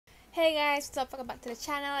Hey guys, what's up? Welcome back to the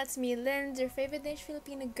channel. It's me, Linz, your favorite Danish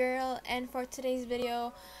Filipino girl, and for today's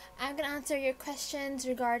video, I'm gonna answer your questions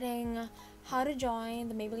regarding how to join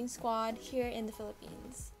the Maybelline squad here in the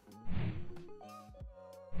Philippines.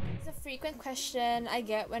 It's a frequent question I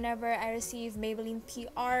get whenever I receive Maybelline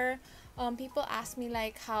PR. People ask me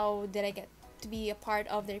like, how did I get to be a part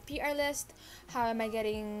of their PR list? How am I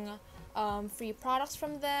getting free products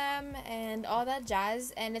from them and all that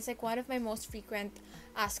jazz? And it's like one of my most frequent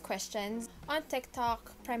asked questions on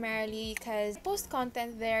TikTok, primarily because I post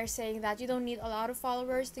content there saying that you don't need a lot of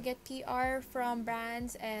followers to get PR from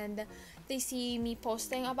brands, and they see me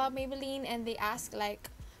posting about Maybelline and they ask like,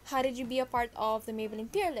 how did you be a part of the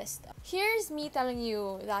Maybelline PR list? Here's me telling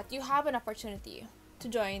you that you have an opportunity to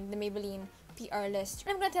join the Maybelline PR list.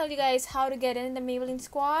 I'm gonna tell you guys how to get in the Maybelline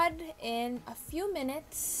squad in a few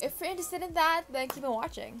minutes. If you're interested in that, then keep on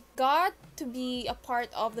watching. Got to be a part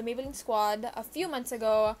of the Maybelline squad a few months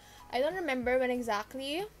ago. I don't remember when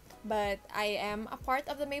exactly, but I am a part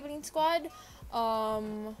of the Maybelline squad.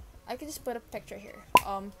 I could just put a picture here.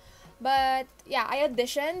 But yeah, I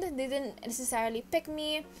auditioned. They didn't necessarily pick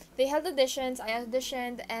me. They held auditions, I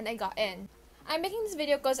auditioned, and I got in. I'm making this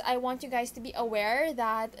video because I want you guys to be aware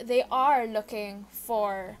that they are looking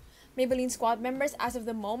for Maybelline squad members as of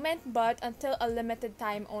the moment, but until a limited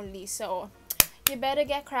time only. So you better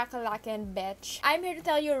get crack-a-lackin', bitch. I'm here to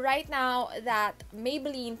tell you right now that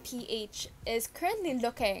Maybelline PH is currently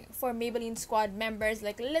looking for Maybelline squad members,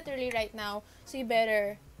 like literally right now. So you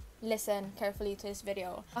better listen carefully to this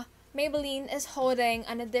video. Maybelline is holding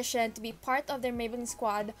an audition to be part of their Maybelline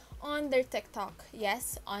squad on their TikTok.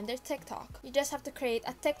 Yes, on their TikTok. You just have to create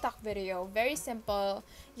a TikTok video. Very simple,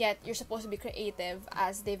 yet you're supposed to be creative,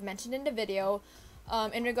 as they've mentioned in the video.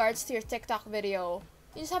 In regards to your TikTok video,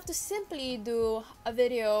 you just have to simply do a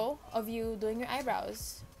video of you doing your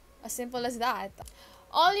eyebrows. As simple as that.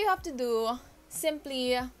 All you have to do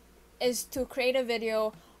simply is to create a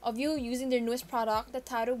video of you using their newest product, the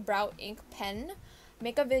Tattoo Brow Ink Pen.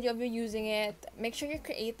 Make a video of you using it. Make sure you're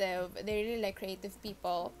creative. They really like creative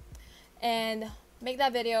people. And make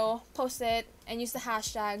that video, post it, and use the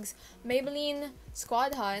hashtags Maybelline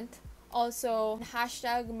Squad Hunt. Also,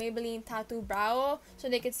 hashtag Maybelline Tattoo Brow, so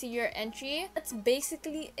they can see your entry. That's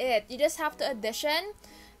basically it. You just have to audition,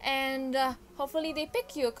 and hopefully they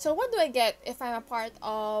pick you. So what do I get if I'm a part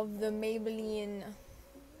of the Maybelline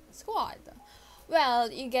squad?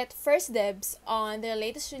 Well, you get first dibs on their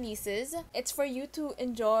latest releases. It's for you to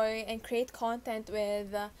enjoy and create content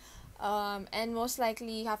with, and most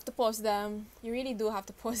likely you have to post them. You really do have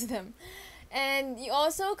to post them. And you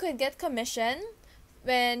also could get commission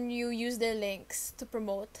when you use their links to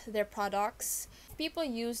promote their products. If people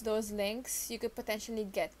use those links, you could potentially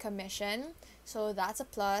get commission. So that's a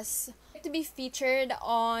plus. To be featured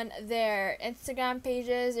on their Instagram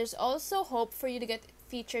pages. There's also hope for you to get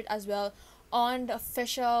featured as well on the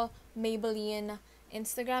official Maybelline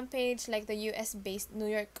Instagram page, like the US-based, New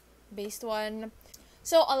York-based one.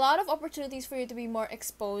 So a lot of opportunities for you to be more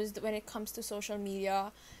exposed when it comes to social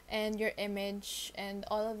media and your image and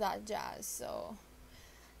all of that jazz. So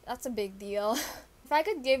that's a big deal. If I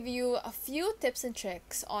could give you a few tips and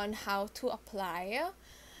tricks on how to apply,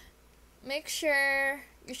 make sure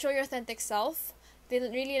you show your authentic self. They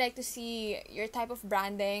really like to see your type of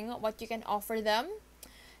branding, what you can offer them.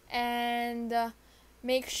 And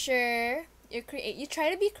make sure you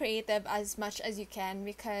try to be creative as much as you can,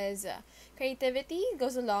 because creativity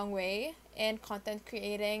goes a long way in content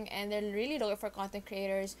creating, and they're really looking for content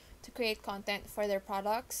creators to create content for their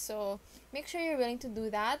products. So make sure you're willing to do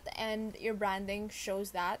that and your branding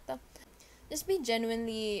shows that. Just be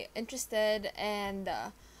genuinely interested and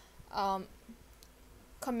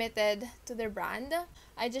committed to their brand.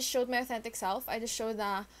 I just showed my authentic self. I just showed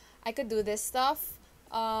that I could do this stuff.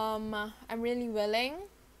 I'm really willing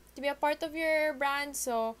to be a part of your brand,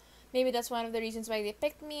 so maybe that's one of the reasons why they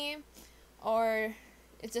picked me, or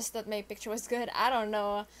it's just that my picture was good. I don't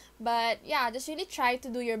know, but yeah, just really try to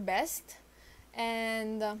do your best,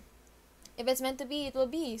 and if it's meant to be, it will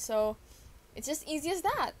be. So it's just easy as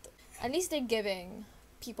that. At least they're giving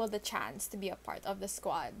people the chance to be a part of the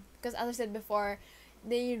squad, because as I said before,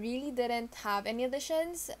 they really didn't have any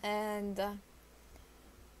auditions, and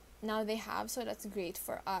now they have. So that's great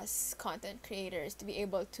for us content creators to be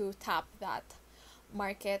able to tap that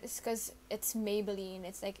market. It's because it's Maybelline,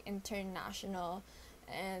 it's like international,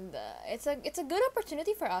 and it's a good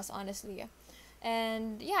opportunity for us, honestly.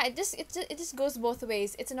 And yeah, it just goes both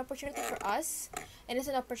ways. It's an opportunity for us, and it's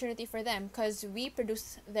an opportunity for them, because we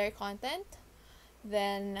produce their content,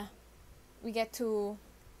 then we get to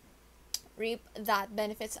reap that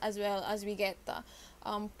benefits as well, as we get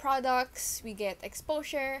products, we get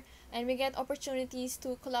exposure, and we get opportunities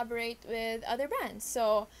to collaborate with other brands.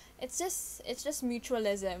 So it's just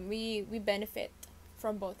mutualism. We benefit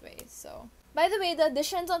from both ways. So by the way, the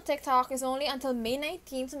auditions on TikTok is only until May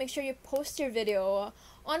 19th, so make sure you post your video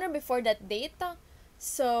on or before that date.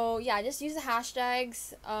 So yeah, just use the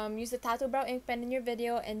hashtags, use the tattoo brow ink pen in your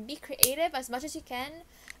video, and be creative as much as you can,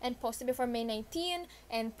 and post it before May 19,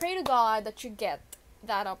 and pray to God that you get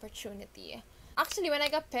that opportunity. Actually, when I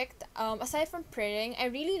got picked, aside from praying, I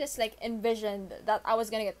really just like envisioned that I was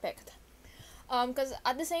gonna get picked. Because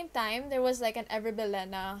at the same time, there was like an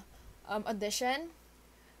𝒏𝒊𝒎𝒎 audition,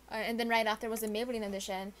 and then right after was the Maybelline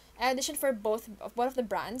audition. I auditioned for both of the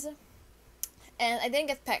brands, and I didn't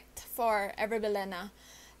get picked for 𝒏𝒊𝒎𝒎,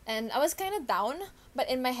 and I was kind of down. But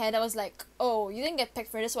in my head, I was like, "Oh, you didn't get picked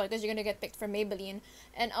for this one because you're gonna get picked for Maybelline."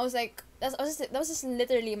 And I was like, that was just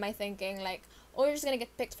literally my thinking, like, "Oh, you're just gonna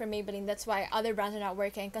get picked for Maybelline. That's why other brands are not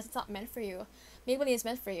working, because it's not meant for you. Maybelline is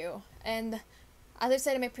meant for you." And as I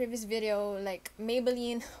said in my previous video, like,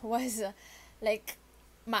 Maybelline was like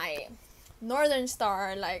my northern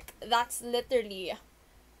star. Like, that's literally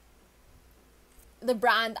the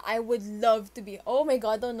brand I would love to be. Oh my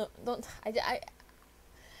God, don't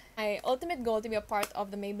my ultimate goal to be a part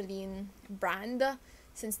of the Maybelline brand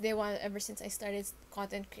since day one, ever since I started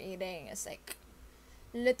content creating, is like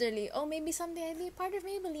literally, oh, maybe someday I'll be a part of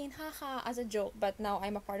Maybelline, haha, as a joke. But now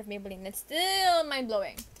I'm a part of Maybelline. It's still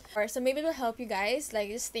mind-blowing. So maybe it'll help you guys, like,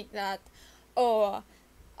 just think that, oh,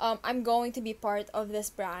 I'm going to be part of this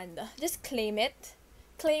brand. Just claim it,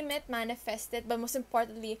 manifest it, but most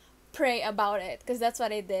importantly, pray about it, because that's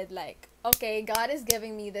what I did. Like, okay, God is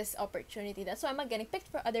giving me this opportunity. That's why I'm not getting picked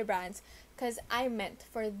for other brands, because I'm meant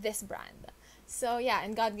for this brand. So yeah,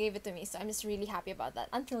 and God gave it to me, so I'm just really happy about that.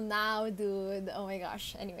 Until now, dude. Oh my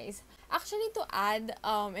gosh. Anyways, actually, to add,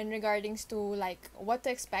 in regardings to like what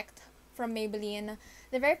to expect from Maybelline,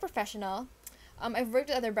 they're very professional. I've worked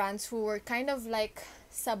with other brands who were kind of like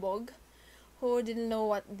sabog, who didn't know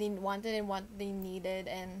what they wanted and what they needed,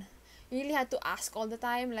 and you really had to ask all the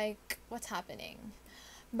time, like, what's happening.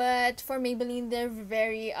 But for Maybelline, they're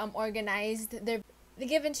very organized. They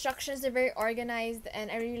give instructions, they're very organized, and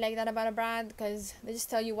I really like that about a brand, because they just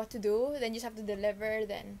tell you what to do, then you just have to deliver,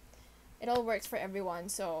 then it all works for everyone.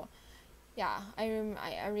 So yeah,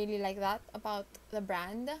 I really like that about the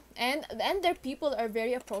brand. And their people are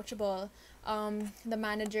very approachable. The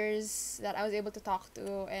managers that I was able to talk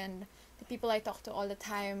to, and the people I talk to all the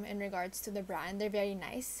time in regards to the brand, they're very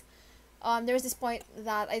nice. There was this point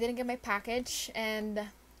that I didn't get my package, and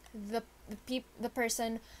the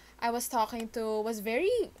person I was talking to was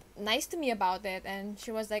very nice to me about it, and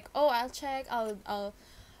she was like, "Oh, I'll check. I'll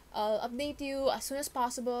update you as soon as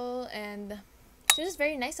possible," and she was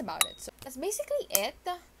very nice about it. So that's basically it.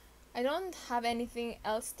 I don't have anything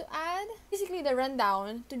else to add. Basically, the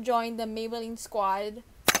rundown to join the Maybelline squad: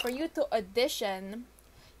 for you to audition,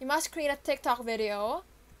 you must create a TikTok video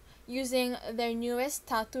using their newest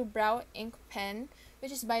tattoo brow ink pen,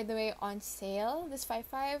 which is, by the way, on sale this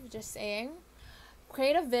 5/5, just saying.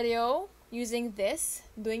 Create a video using this,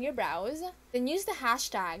 doing your brows. Then use the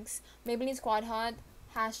hashtags Maybelline Squad Hunt,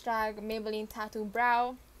 hashtag Maybelline Tattoo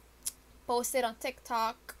Brow. Post it on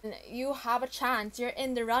TikTok. You have a chance. You're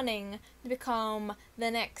in the running to become the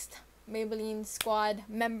next Maybelline Squad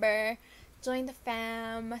member. Join the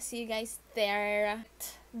fam. See you guys there.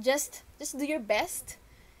 Just do your best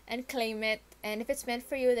and claim it. And if it's meant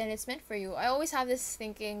for you, then it's meant for you. I always have this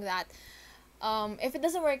thinking that if it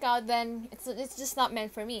doesn't work out, then it's just not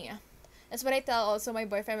meant for me. That's what I tell also my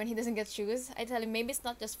boyfriend when he doesn't get shoes. I tell him, maybe it's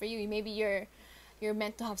not just for you. Maybe you're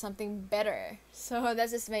meant to have something better. So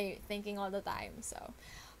that's just my thinking all the time. So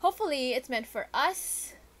hopefully it's meant for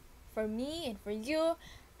us, for me, and for you.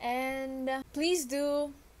 And please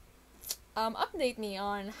do update me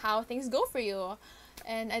on how things go for you,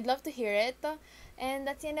 and I'd love to hear it. And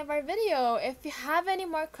that's the end of our video. If you have any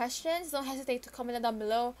more questions, don't hesitate to comment them down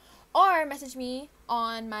below, or message me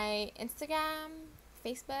on my Instagram,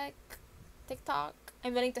 Facebook, TikTok.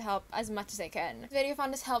 I'm willing to help as much as I can. If this video you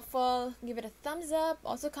found this helpful, give it a thumbs up.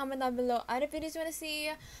 Also comment down below other videos you want to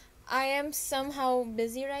see. I am somehow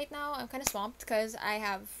busy right now. I'm kind of swamped because I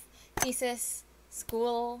have thesis,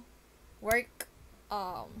 school, work,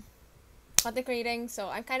 content creating, so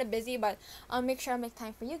I'm kind of busy, but I'll make sure I make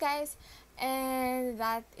time for you guys. And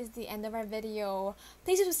that is the end of our video.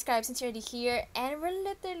 Please subscribe since you're already here, and we're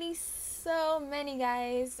literally so many,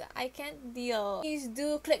 guys. I can't deal. Please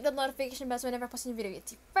do click the notification bell so whenever I post a new video,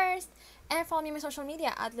 it's you first, and follow me on my social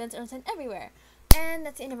media at lindserlandsen everywhere. And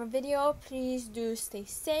that's the end of our video. Please do stay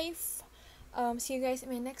safe, See you guys in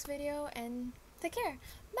my next video, and take care.